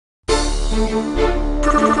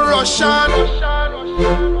Russian,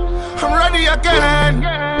 I'm ready again.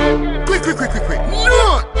 Quick, quick, quick, quick, quick.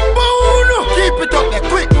 No, no, keep it up there,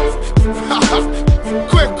 quick.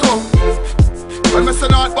 Quick, come. When I say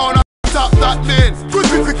not bound to stop that man. Quick,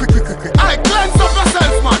 quick, quick, quick, quick, quick, quick. I cleanse up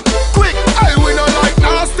yourself, man. Quick, I we not like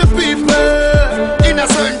nasty people. In a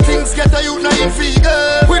certain things get a youth in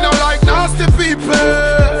figure. We not like nasty people.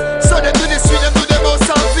 So they do the street, them do the most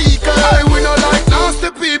of vehicle. I we not like nasty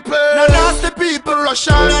people. No nasty people,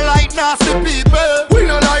 Russia. We not like nasty people. We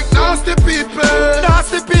not like nasty people.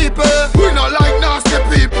 Nasty people. We not like nasty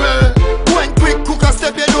people. When quick cook a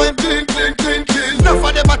step, you know him clean, clean, clean, clean. Enough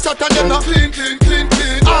of them a chat and them no clean, clean, clean,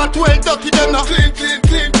 clean. Heart well dirty, them no clean, clean,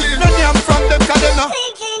 clean, clean. No name from them, cause them no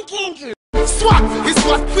clean, clean, clean, clean. Swat is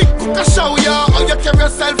what quick cook a show ya. How you carry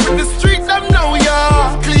yourself in the street, them know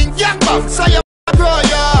ya. Clean yang bam, so you grow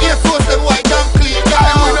ya. Here goes them white and clean ya.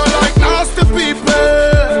 We don't like nasty people.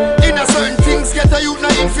 In a certain things get a youth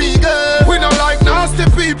in figure. We don't like nasty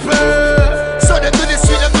people. So they do the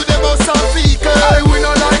street, them do the most of vehicle. We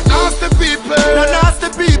don't like nasty people. No nasty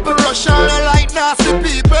people, Russia. We don't like nasty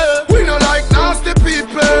people. We don't like nasty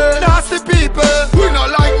people. Nasty people. We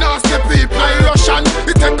don't like nasty people. I Russian,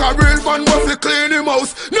 it take a real man to clean him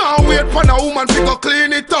house. Now wait for a woman to go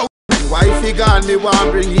clean it out. Wifey gone, me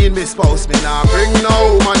want bring in me spouse. Me nah bring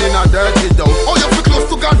no woman in a dirty dough. Oh, you feel close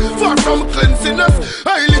to God, far from cleanliness.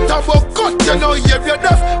 I little about cut, you know you're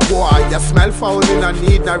deaf. Boy, you smell foul, me nah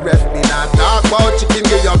need a ref. Me nah talk about chicken,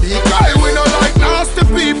 get your beak. We not like nasty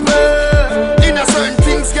people. In a certain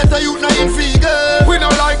things get a youth in figure. We not